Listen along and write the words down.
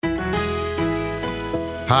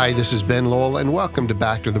Hi, this is Ben Lowell, and welcome to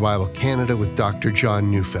Back to the Bible Canada with Dr. John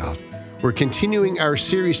Neufeld. We're continuing our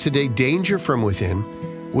series today, Danger from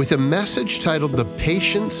Within, with a message titled The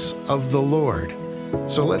Patience of the Lord.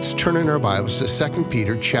 So let's turn in our Bibles to 2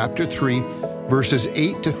 Peter chapter 3, verses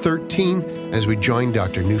 8 to 13, as we join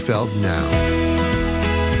Dr. Neufeld now.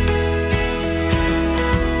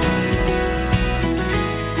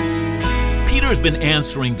 Peter's been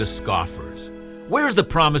answering the scoffers. Where's the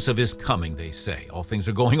promise of his coming, they say. All things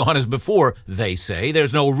are going on as before, they say.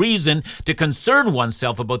 There's no reason to concern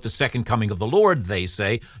oneself about the second coming of the Lord, they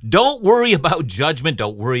say. Don't worry about judgment.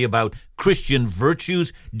 Don't worry about Christian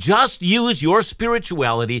virtues. Just use your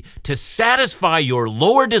spirituality to satisfy your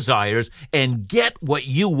lower desires and get what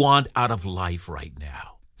you want out of life right now.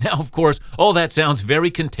 Now, of course, all that sounds very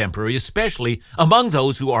contemporary, especially among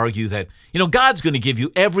those who argue that, God's going to give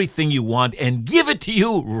you everything you want and give it to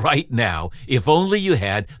you right now, if only you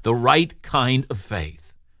had the right kind of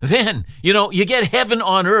faith. Then, you get heaven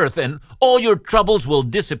on earth and all your troubles will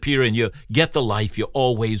disappear and you get the life you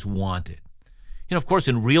always wanted. Of course,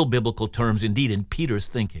 in real biblical terms, indeed, in Peter's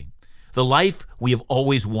thinking, the life we have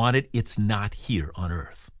always wanted, it's not here on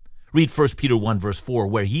earth. Read 1 Peter 1, verse 4,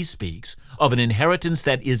 where he speaks of an inheritance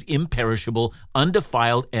that is imperishable,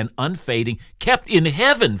 undefiled, and unfading, kept in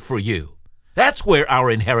heaven for you. That's where our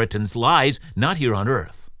inheritance lies, not here on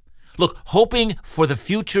earth. Look, hoping for the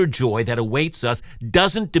future joy that awaits us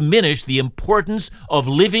doesn't diminish the importance of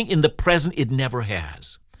living in the present. It never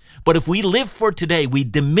has. But if we live for today, we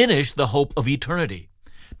diminish the hope of eternity.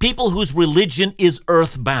 People whose religion is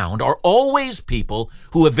earthbound are always people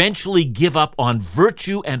who eventually give up on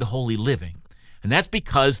virtue and holy living. And that's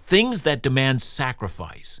because things that demand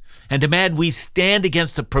sacrifice and demand we stand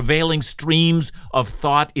against the prevailing streams of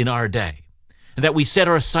thought in our day, and that we set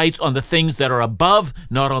our sights on the things that are above,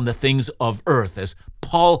 not on the things of earth, as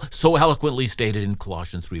Paul so eloquently stated in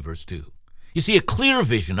Colossians 3, verse 2. You see, a clear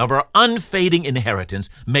vision of our unfading inheritance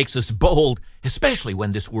makes us bold, especially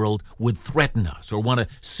when this world would threaten us or want to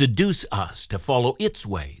seduce us to follow its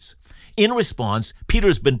ways. In response,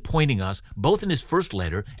 Peter's been pointing us, both in his first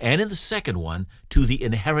letter and in the second one, to the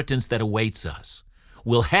inheritance that awaits us.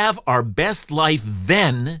 We'll have our best life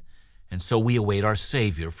then, and so we await our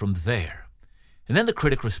Savior from there. And then the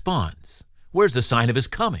critic responds, where's the sign of his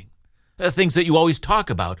coming? Things that you always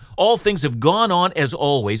talk about. All things have gone on as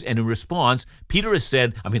always, and in response, Peter has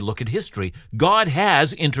said, look at history. God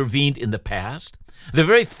has intervened in the past. The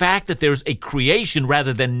very fact that there's a creation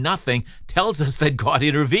rather than nothing tells us that God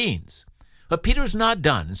intervenes. But Peter's not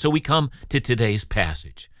done, and so we come to today's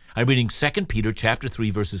passage. I'm reading 2 Peter chapter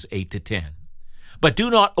 3, verses 8 to 10. But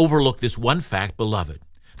do not overlook this one fact, beloved,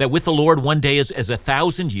 that with the Lord 1 day is as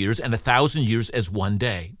 1,000 years, and 1,000 years as 1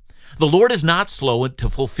 day. The Lord is not slow to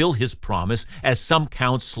fulfill his promise, as some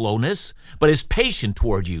count slowness, but is patient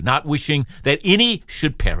toward you, not wishing that any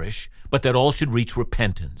should perish, but that all should reach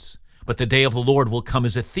repentance. But the day of the Lord will come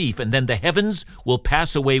as a thief, and then the heavens will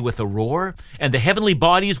pass away with a roar, and the heavenly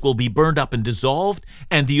bodies will be burned up and dissolved,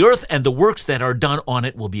 and the earth and the works that are done on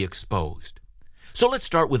it will be exposed. So let's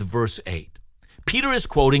start with verse 8. Peter is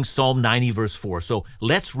quoting Psalm 90, verse 4, so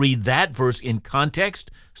let's read that verse in context,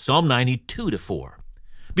 Psalm 92 to 4.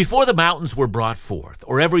 Before the mountains were brought forth,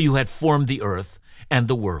 or ever you had formed the earth and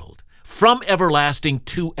the world, from everlasting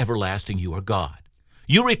to everlasting you are God.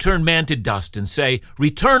 You return man to dust and say,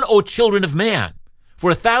 return, O children of man,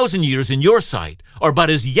 for 1,000 years in your sight are but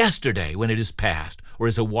as yesterday when it is past, or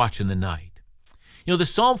as a watch in the night. The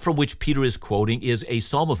psalm from which Peter is quoting is a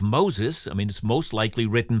psalm of Moses. It's most likely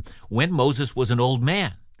written when Moses was an old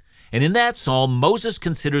man. And in that psalm, Moses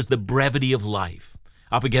considers the brevity of life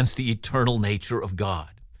up against the eternal nature of God.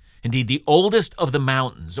 Indeed, the oldest of the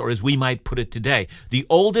mountains, or as we might put it today, the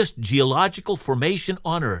oldest geological formation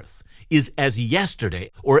on earth is as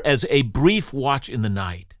yesterday, or as a brief watch in the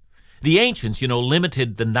night. The ancients,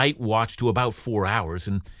 limited the night watch to about 4 hours,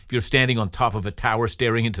 and if you're standing on top of a tower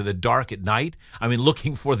staring into the dark at night,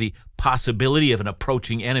 looking for the possibility of an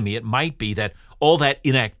approaching enemy, it might be that all that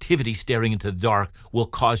inactivity staring into the dark will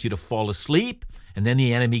cause you to fall asleep, and then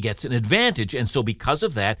the enemy gets an advantage. And so because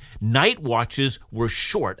of that, night watches were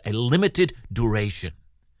short, a limited duration.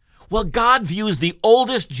 Well, God views the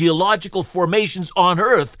oldest geological formations on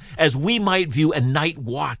earth as we might view a night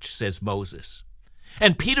watch, says Moses.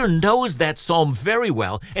 And Peter knows that psalm very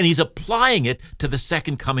well, and he's applying it to the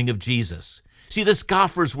second coming of Jesus. See, the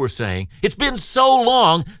scoffers were saying, it's been so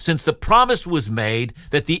long since the promise was made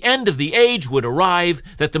that the end of the age would arrive,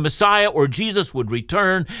 that the Messiah or Jesus would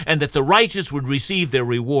return, and that the righteous would receive their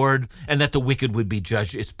reward, and that the wicked would be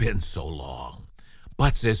judged. It's been so long.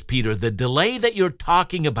 But, says Peter, the delay that you're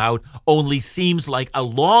talking about only seems like a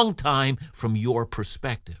long time from your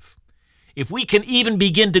perspective. If we can even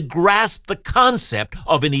begin to grasp the concept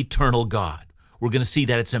of an eternal God, we're going to see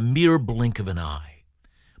that it's a mere blink of an eye.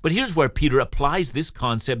 But here's where Peter applies this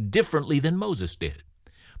concept differently than Moses did.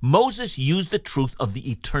 Moses used the truth of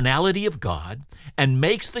the eternality of God and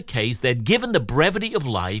makes the case that given the brevity of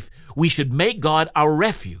life, we should make God our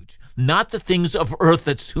refuge, not the things of earth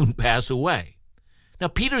that soon pass away. Now,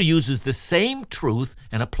 Peter uses the same truth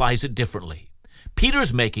and applies it differently.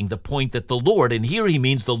 Peter's making the point that the Lord, and here he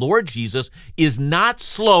means the Lord Jesus, is not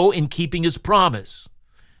slow in keeping his promise.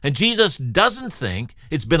 And Jesus doesn't think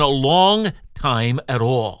it's been a long time at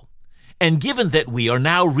all. And given that we are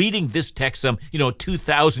now reading this text some,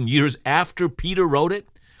 2,000 years after Peter wrote it,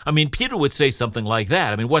 Peter would say something like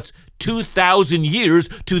that. What's 2,000 years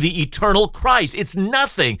to the eternal Christ? It's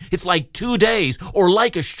nothing. It's like 2 days or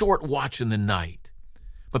like a short watch in the night.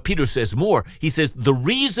 But Peter says more. He says the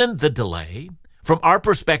reason the delay, from our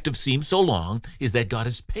perspective, seems so long is that God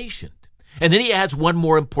is patient. And then he adds one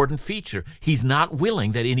more important feature. He's not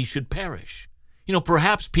willing that any should perish.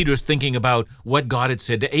 Perhaps Peter's thinking about what God had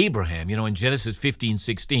said to Abraham. In Genesis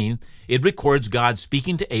 15:16, it records God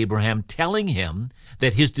speaking to Abraham, telling him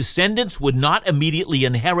that his descendants would not immediately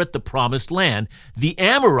inherit the promised land. The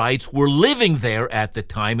Amorites were living there at the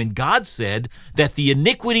time, and God said that the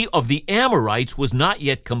iniquity of the Amorites was not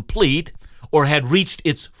yet complete or had reached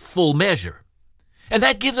its full measure. And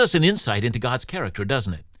that gives us an insight into God's character,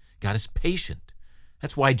 doesn't it? God is patient.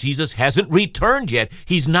 That's why Jesus hasn't returned yet.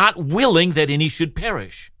 He's not willing that any should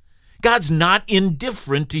perish. God's not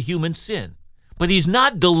indifferent to human sin, but he's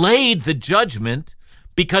not delayed the judgment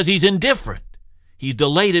because he's indifferent. He's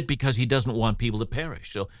delayed it because he doesn't want people to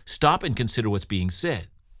perish. So stop and consider what's being said.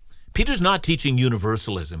 Peter's not teaching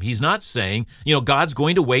universalism. He's not saying, God's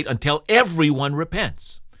going to wait until everyone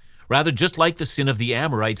repents. Rather, just like the sin of the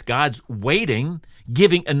Amorites, God's waiting,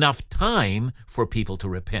 giving enough time for people to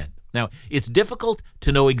repent. Now, it's difficult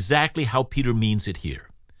to know exactly how Peter means it here.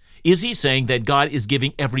 Is he saying that God is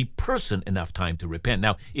giving every person enough time to repent?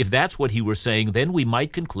 Now, if that's what he were saying, then we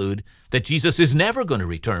might conclude that Jesus is never going to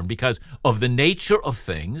return because of the nature of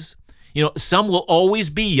things. Some will always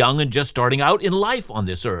be young and just starting out in life on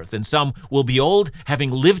this earth, and some will be old,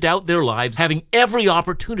 having lived out their lives, having every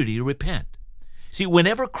opportunity to repent. See,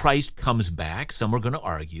 whenever Christ comes back, some are going to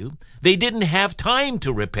argue, they didn't have time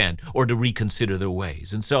to repent or to reconsider their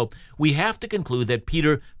ways. And so we have to conclude that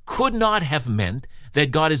Peter could not have meant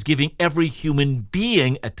that God is giving every human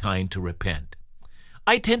being a time to repent.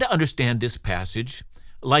 I tend to understand this passage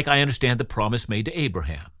like I understand the promise made to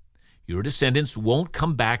Abraham. Your descendants won't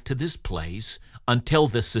come back to this place until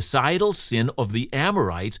the societal sin of the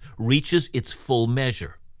Amorites reaches its full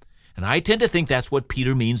measure. And I tend to think that's what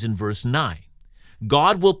Peter means in verse 9.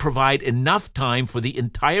 God will provide enough time for the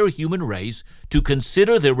entire human race to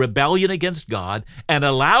consider their rebellion against God and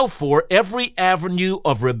allow for every avenue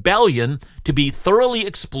of rebellion to be thoroughly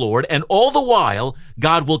explored, and all the while,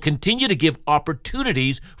 God will continue to give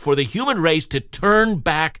opportunities for the human race to turn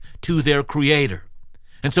back to their Creator.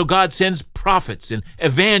 And so God sends prophets and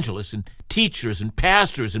evangelists and teachers and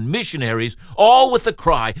pastors and missionaries, all with the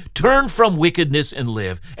cry, turn from wickedness and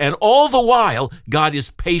live. And all the while, God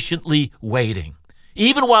is patiently waiting,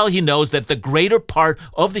 even while he knows that the greater part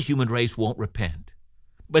of the human race won't repent.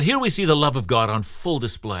 But here we see the love of God on full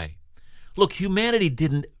display. Look, humanity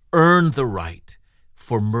didn't earn the right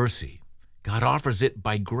for mercy. God offers it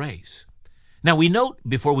by grace. Now, we note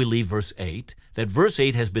before we leave verse 8 that verse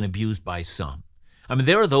 8 has been abused by some.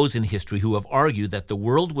 There are those in history who have argued that the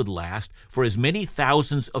world would last for as many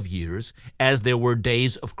thousands of years as there were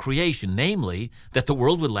days of creation, namely, that the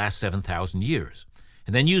world would last 7,000 years.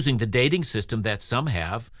 And then using the dating system that some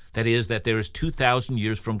have, that is, that there is 2,000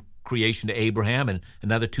 years from creation to Abraham and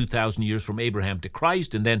another 2,000 years from Abraham to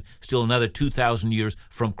Christ, and then still another 2,000 years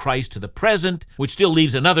from Christ to the present, which still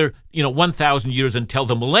leaves another, 1,000 years until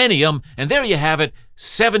the millennium. And there you have it,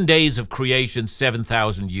 7 days of creation,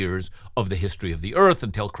 7,000 years of the history of the earth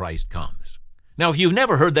until Christ comes. Now, if you've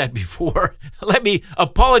never heard that before, let me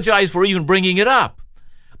apologize for even bringing it up.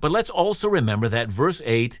 But let's also remember that verse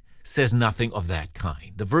 8 says nothing of that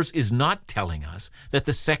kind. The verse is not telling us that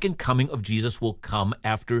the second coming of Jesus will come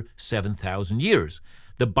after 7,000 years.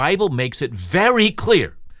 The Bible makes it very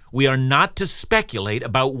clear we are not to speculate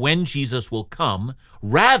about when Jesus will come.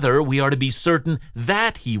 Rather, we are to be certain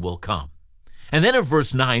that he will come. And then in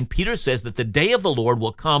verse 9, Peter says that the day of the Lord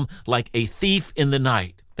will come like a thief in the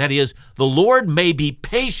night. That is, the Lord may be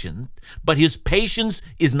patient, but his patience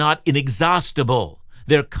is not inexhaustible.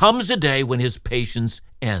 There comes a day when his patience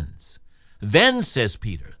ends. Then, says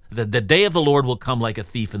Peter, The day of the Lord will come like a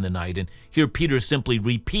thief in the night. And here Peter is simply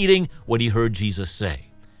repeating what he heard Jesus say.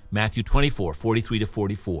 Matthew 24, 43 to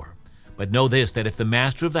 44. But know this, that if the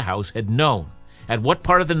master of the house had known at what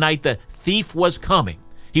part of the night the thief was coming,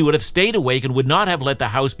 he would have stayed awake and would not have let the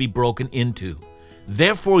house be broken into.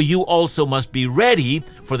 Therefore you also must be ready,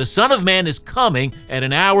 for the Son of Man is coming at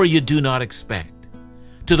an hour you do not expect.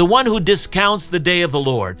 To the one who discounts the day of the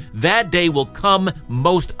Lord, that day will come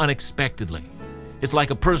most unexpectedly. It's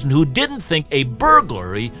like a person who didn't think a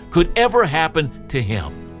burglary could ever happen to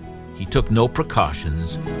him. He took no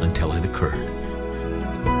precautions until it occurred.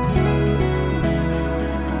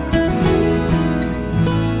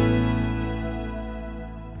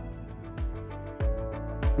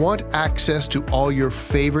 Want access to all your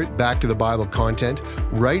favorite Back to the Bible content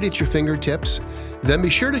right at your fingertips? Then be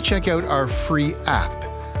sure to check out our free app.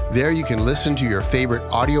 There you can listen to your favorite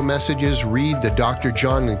audio messages, read the Dr.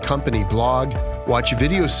 John and Company blog, watch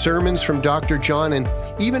video sermons from Dr. John, and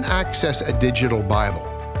even access a digital Bible.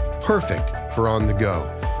 Perfect for on the go.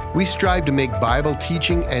 We strive to make Bible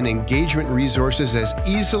teaching and engagement resources as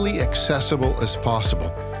easily accessible as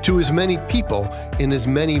possible to as many people in as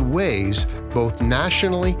many ways, both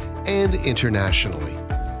nationally and internationally.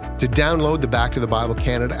 To download the Back to the Bible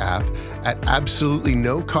Canada app at absolutely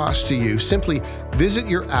no cost to you, simply visit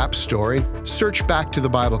your app store and search Back to the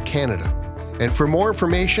Bible Canada. And for more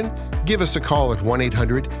information, give us a call at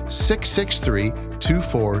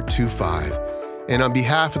 1-800-663-2425. And on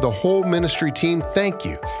behalf of the whole ministry team, thank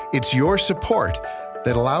you. It's your support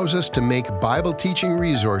that allows us to make Bible teaching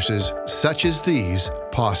resources such as these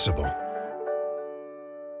possible.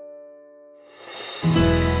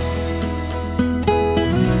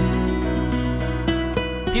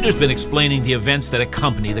 Peter's been explaining the events that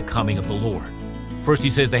accompany the coming of the Lord. First, he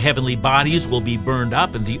says the heavenly bodies will be burned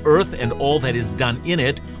up, and the earth and all that is done in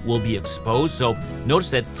it will be exposed. So notice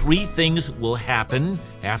that three things will happen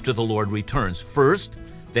after the Lord returns. First,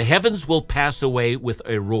 the heavens will pass away with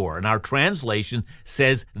a roar. And our translation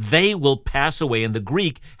says they will pass away. And the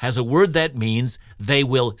Greek has a word that means they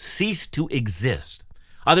will cease to exist.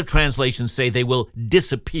 Other translations say they will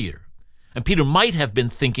disappear. And Peter might have been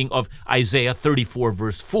thinking of Isaiah 34,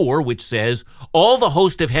 verse 4, which says, all the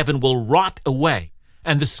host of heaven will rot away,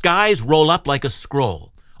 and the skies roll up like a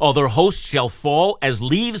scroll. All their hosts shall fall as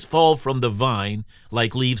leaves fall from the vine,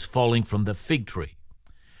 like leaves falling from the fig tree.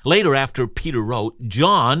 Later, after Peter wrote,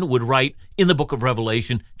 John would write in the book of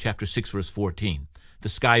Revelation, chapter 6, verse 14, the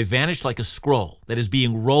sky vanished like a scroll that is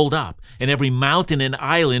being rolled up, and every mountain and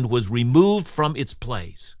island was removed from its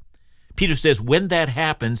place. Peter says when that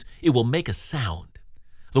happens, it will make a sound.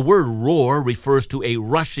 The word roar refers to a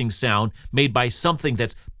rushing sound made by something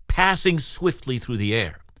that's passing swiftly through the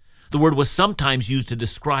air. The word was sometimes used to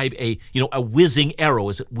describe a whizzing arrow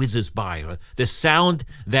as it whizzes by, or the sound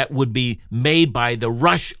that would be made by the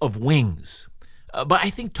rush of wings. But I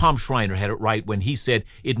think Tom Schreiner had it right when he said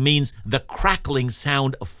it means the crackling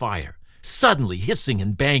sound of fire, suddenly hissing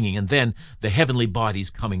and banging, and then the heavenly bodies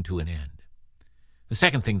coming to an end. The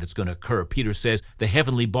second thing that's going to occur, Peter says, the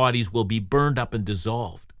heavenly bodies will be burned up and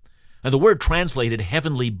dissolved. And the word translated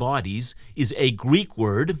heavenly bodies is a Greek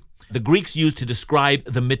word the Greeks used to describe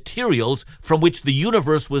the materials from which the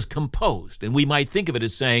universe was composed. And we might think of it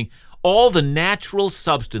as saying all the natural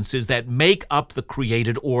substances that make up the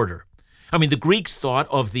created order. I mean, the Greeks thought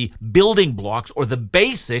of the building blocks or the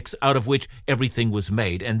basics out of which everything was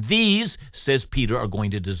made. And these, says Peter, are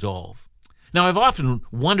going to dissolve. Now, I've often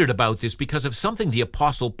wondered about this because of something the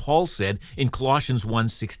Apostle Paul said in Colossians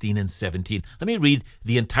 1:16 and 17. Let me read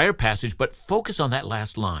the entire passage, but focus on that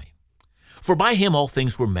last line. For by him all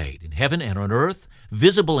things were made, in heaven and on earth,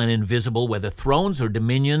 visible and invisible, whether thrones or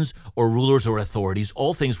dominions or rulers or authorities,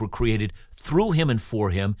 all things were created through him and for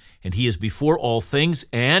him, and he is before all things,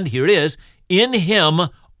 and here it is, in him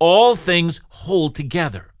all things hold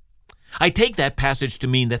together. I take that passage to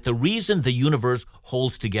mean that the reason the universe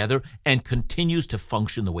holds together and continues to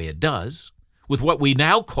function the way it does, with what we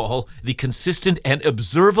now call the consistent and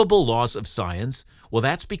observable laws of science, well,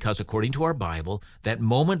 that's because, according to our Bible, that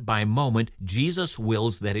moment by moment, Jesus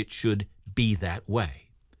wills that it should be that way.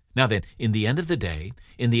 Now then, in the end of the day,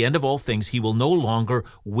 in the end of all things, he will no longer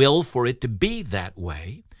will for it to be that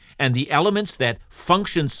way, and the elements that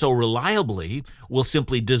function so reliably will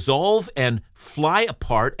simply dissolve and fly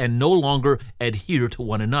apart and no longer adhere to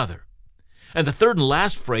one another. And the third and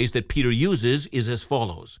last phrase that Peter uses is as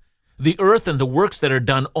follows: the earth and the works that are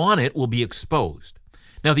done on it will be exposed.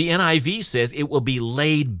 Now, the NIV says it will be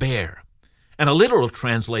laid bare. And a literal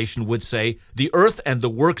translation would say, the earth and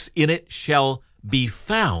the works in it shall be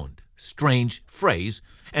found. Strange phrase,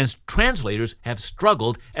 and translators have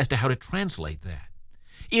struggled as to how to translate that.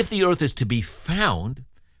 If the earth is to be found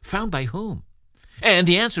by whom? And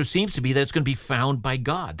the answer seems to be that it's going to be found by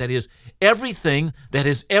God. That is, everything that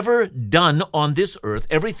is ever done on this earth,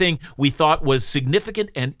 everything we thought was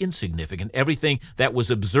significant and insignificant, everything that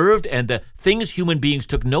was observed and the things human beings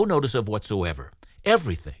took no notice of whatsoever,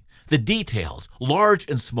 everything, the details, large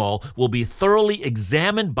and small, will be thoroughly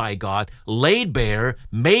examined by God, laid bare,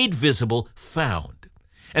 made visible, found.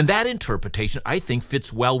 And that interpretation, I think,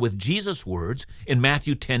 fits well with Jesus' words in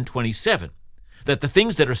Matthew 10:27. That the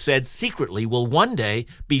things that are said secretly will one day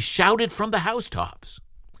be shouted from the housetops.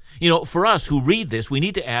 For us who read this, we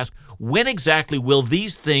need to ask, when exactly will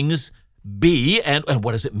these things be, and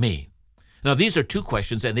what does it mean? Now, these are two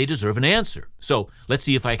questions, and they deserve an answer. So let's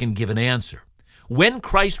see if I can give an answer. When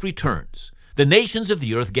Christ returns, the nations of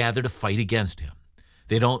the earth gather to fight against him.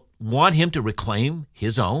 They don't want him to reclaim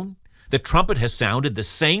his own. The trumpet has sounded. The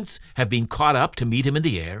saints have been caught up to meet him in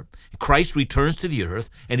the air. Christ returns to the earth,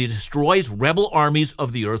 and he destroys rebel armies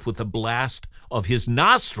of the earth with a blast of his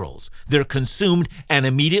nostrils. They're consumed and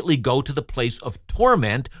immediately go to the place of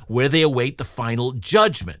torment where they await the final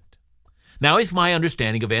judgment. Now, if my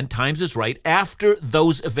understanding of end times is right, after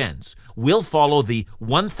those events will follow the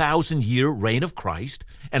 1,000-year reign of Christ,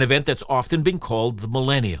 an event that's often been called the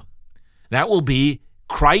millennium. That will be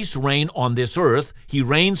Christ's reign on this earth. He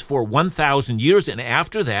reigns for 1,000 years, and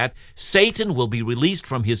after that, Satan will be released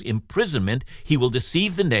from his imprisonment. He will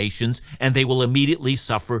deceive the nations, and they will immediately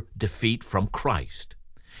suffer defeat from Christ.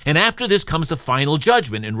 And after this comes the final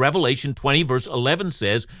judgment. In Revelation 20, verse 11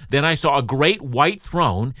 says, "Then I saw a great white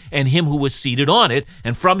throne, and him who was seated on it,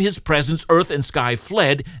 and from his presence earth and sky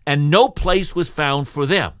fled, and no place was found for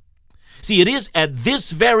them." See, it is at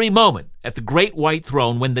this very moment, at the great white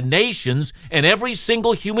throne, when the nations and every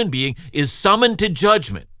single human being is summoned to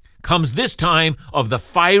judgment, comes this time of the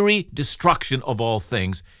fiery destruction of all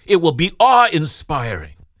things. It will be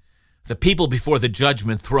awe-inspiring. The people before the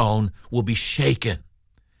judgment throne will be shaken.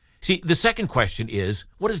 See, the second question is,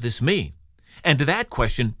 what does this mean? And to that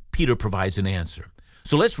question, Peter provides an answer.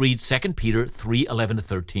 So let's read 2 Peter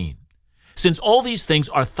 3:11-13. "Since all these things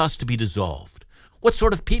are thus to be dissolved, what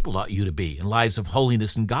sort of people ought you to be in lives of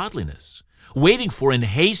holiness and godliness, waiting for and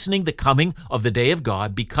hastening the coming of the day of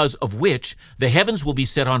God, because of which the heavens will be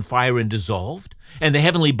set on fire and dissolved, and the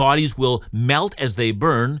heavenly bodies will melt as they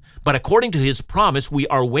burn. But according to his promise, we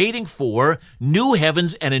are waiting for new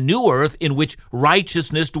heavens and a new earth in which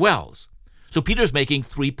righteousness dwells." So Peter's making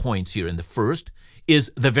 3 points here. And the first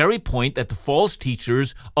is the very point that the false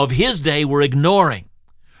teachers of his day were ignoring.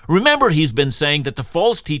 Remember, he's been saying that the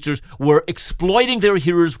false teachers were exploiting their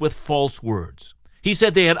hearers with false words. He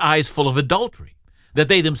said they had eyes full of adultery, that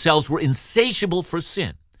they themselves were insatiable for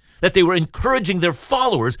sin, that they were encouraging their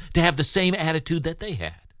followers to have the same attitude that they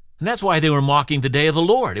had. And that's why they were mocking the day of the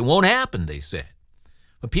Lord. It won't happen, they said.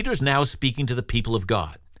 But Peter's now speaking to the people of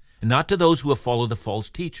God, and not to those who have followed the false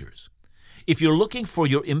teachers. If you're looking for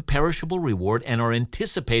your imperishable reward and are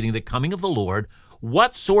anticipating the coming of the Lord,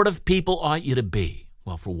 what sort of people ought you to be?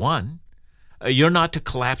 Well, for one, you're not to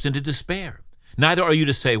collapse into despair. Neither are you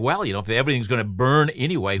to say, well, if everything's going to burn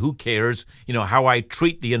anyway, who cares, how I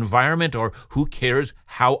treat the environment, or who cares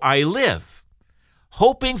how I live?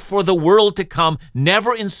 Hoping for the world to come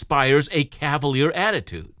never inspires a cavalier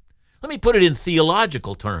attitude. Let me put it in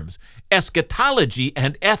theological terms. Eschatology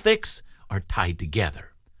and ethics are tied together.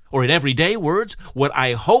 Or in everyday words, what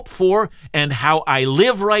I hope for and how I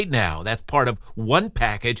live right now, that's part of one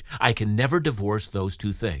package. I can never divorce those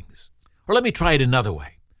two things. Or let me try it another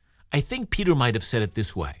way. I think Peter might have said it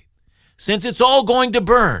this way. Since it's all going to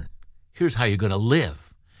burn, here's how you're going to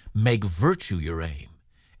live. Make virtue your aim.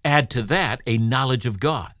 Add to that a knowledge of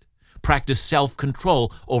God. Practice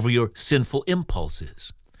self-control over your sinful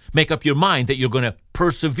impulses. Make up your mind that you're going to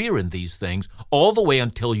persevere in these things all the way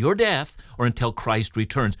until your death or until Christ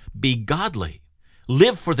returns. Be godly.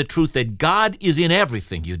 Live for the truth that God is in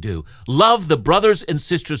everything you do. Love the brothers and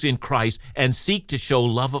sisters in Christ and seek to show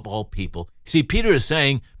love of all people. See, Peter is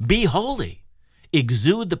saying, be holy.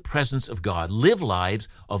 Exude the presence of God. Live lives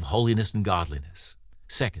of holiness and godliness.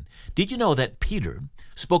 Second, did you know that Peter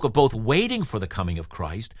spoke of both waiting for the coming of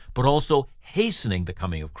Christ, but also hastening the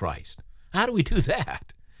coming of Christ? How do we do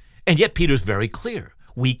that? And yet Peter's very clear.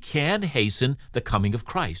 We can hasten the coming of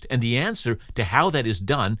Christ. And the answer to how that is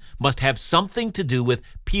done must have something to do with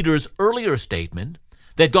Peter's earlier statement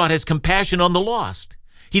that God has compassion on the lost.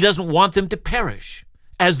 He doesn't want them to perish,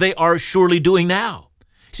 as they are surely doing now.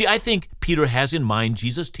 See, I think Peter has in mind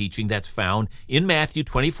Jesus' teaching that's found in Matthew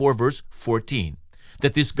 24, verse 14,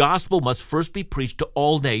 that this gospel must first be preached to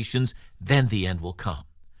all nations, then the end will come.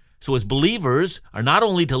 So as believers are not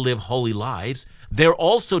only to live holy lives, they're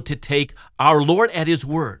also to take our Lord at his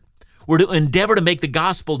word. We're to endeavor to make the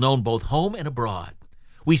gospel known both home and abroad.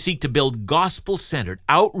 We seek to build gospel-centered,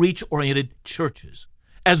 outreach-oriented churches,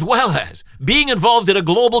 as well as being involved in a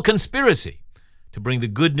global conspiracy to bring the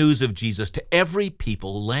good news of Jesus to every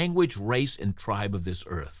people, language, race, and tribe of this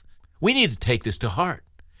earth. We need to take this to heart.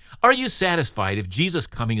 Are you satisfied if Jesus'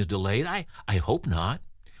 coming is delayed? I hope not.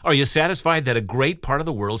 Are you satisfied that a great part of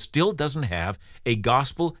the world still doesn't have a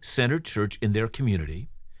gospel-centered church in their community,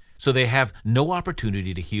 so they have no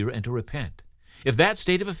opportunity to hear and to repent? If that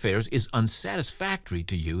state of affairs is unsatisfactory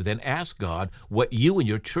to you, then ask God what you and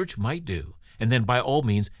your church might do, and then by all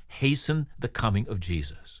means hasten the coming of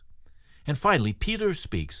Jesus. And finally, Peter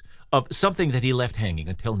speaks of something that he left hanging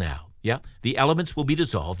until now. Yeah, the elements will be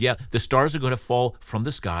dissolved. Yeah, the stars are going to fall from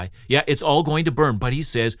the sky. Yeah, it's all going to burn. But he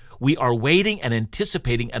says, we are waiting and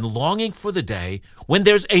anticipating and longing for the day when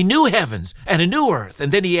there's a new heavens and a new earth.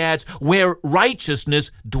 And then he adds, where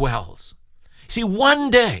righteousness dwells. See, one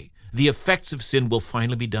day, the effects of sin will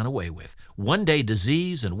finally be done away with. One day,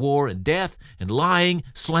 disease and war and death and lying,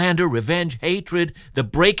 slander, revenge, hatred, the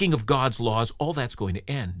breaking of God's laws, all that's going to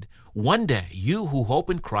end. One day, you who hope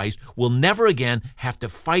in Christ will never again have to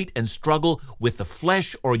fight and struggle with the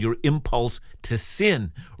flesh or your impulse to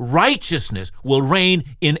sin. Righteousness will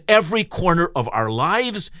reign in every corner of our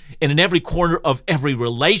lives and in every corner of every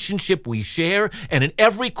relationship we share and in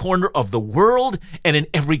every corner of the world and in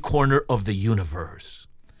every corner of the universe.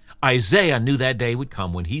 Isaiah knew that day would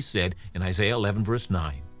come when he said in Isaiah 11, verse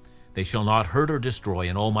 9, "They shall not hurt or destroy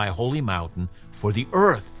in all my holy mountain, for the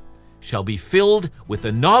earth shall be filled with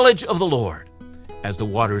the knowledge of the Lord as the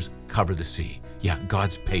waters cover the sea." Yeah,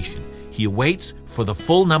 God's patient. He waits for the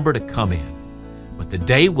full number to come in. But the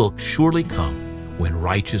day will surely come when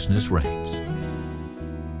righteousness reigns.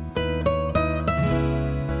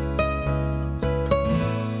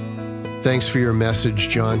 Thanks for your message,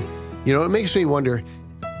 John. You know, it makes me wonder,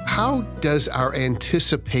 how does our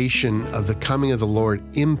anticipation of the coming of the Lord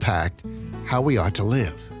impact how we ought to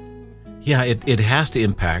live? Yeah, it has to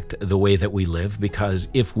impact the way that we live, because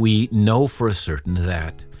if we know for a certain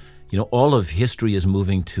that, all of history is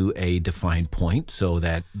moving to a defined point so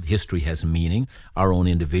that history has meaning, our own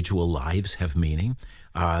individual lives have meaning.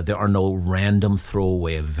 There are no random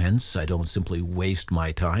throwaway events. I don't simply waste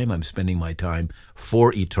my time. I'm spending my time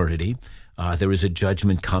for eternity. There is a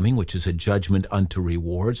judgment coming, which is a judgment unto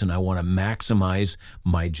rewards, and I want to maximize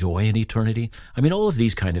my joy in eternity. I mean, all of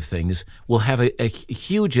these kind of things will have a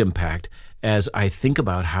huge impact as I think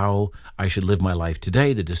about how I should live my life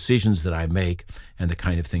today, the decisions that I make, and the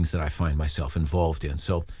kind of things that I find myself involved in.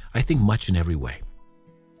 So I think much in every way.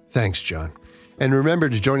 Thanks, John. And remember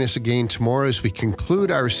to join us again tomorrow as we conclude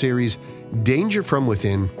our series, Danger from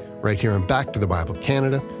Within, right here on Back to the Bible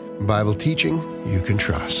Canada, Bible teaching you can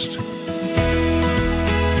trust.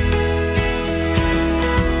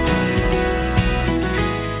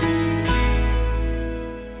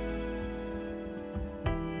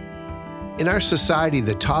 In our society,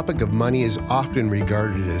 the topic of money is often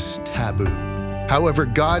regarded as taboo. However,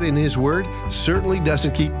 God in His Word certainly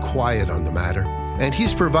doesn't keep quiet on the matter, and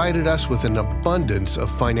He's provided us with an abundance of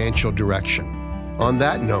financial direction. On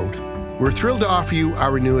that note, we're thrilled to offer you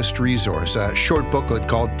our newest resource, a short booklet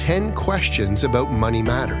called 10 Questions About Money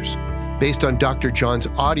Matters, based on Dr. John's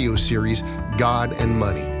audio series, God and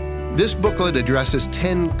Money. This booklet addresses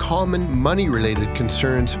 10 common money-related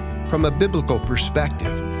concerns from a biblical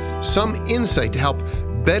perspective. Some insight to help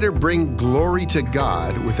better bring glory to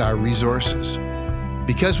God with our resources.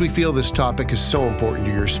 Because we feel this topic is so important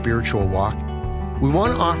to your spiritual walk, we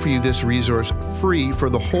want to offer you this resource free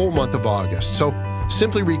for the whole month of August. So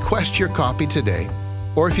simply request your copy today,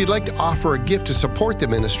 or if you'd like to offer a gift to support the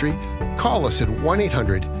ministry, call us at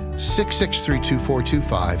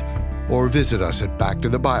 1-800-663-2425 or visit us at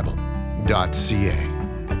backtothebible.ca.